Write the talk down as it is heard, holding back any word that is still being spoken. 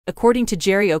According to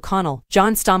Jerry O'Connell,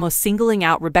 John Stamos singling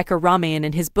out Rebecca Ramayan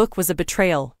in his book was a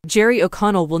betrayal. Jerry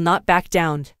O'Connell will not back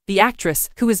down. The actress,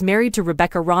 who is married to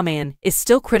Rebecca Ramayan, is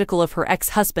still critical of her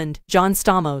ex-husband, John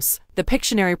Stamos. The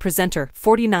Pictionary presenter,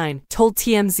 49, told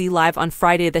TMZ Live on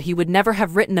Friday that he would never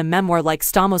have written a memoir like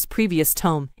Stamos' previous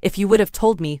tome, If You Would Have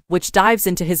Told Me, which dives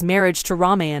into his marriage to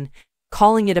Ramayan,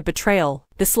 calling it a betrayal.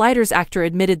 The Sliders actor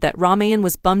admitted that Ramayan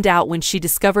was bummed out when she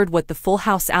discovered what the Full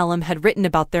House alum had written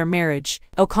about their marriage.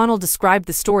 O'Connell described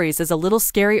the stories as a little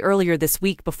scary earlier this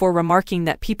week before remarking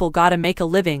that people gotta make a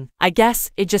living. I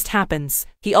guess, it just happens.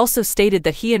 He also stated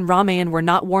that he and Ramayan were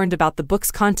not warned about the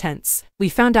book's contents. We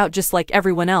found out just like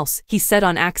everyone else, he said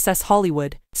on Access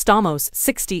Hollywood. Stamos,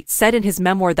 60, said in his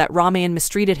memoir that Ramayan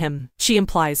mistreated him. She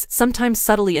implies, sometimes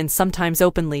subtly and sometimes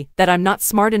openly, that I'm not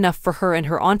smart enough for her and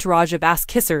her entourage of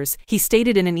ass-kissers, he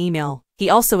stated in an email. He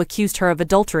also accused her of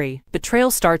adultery.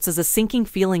 Betrayal starts as a sinking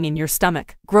feeling in your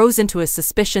stomach, grows into a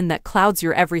suspicion that clouds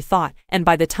your every thought, and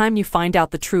by the time you find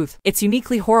out the truth, it's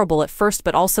uniquely horrible at first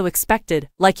but also expected,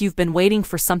 like you've been waiting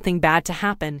for something bad to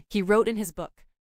happen, he wrote in his book.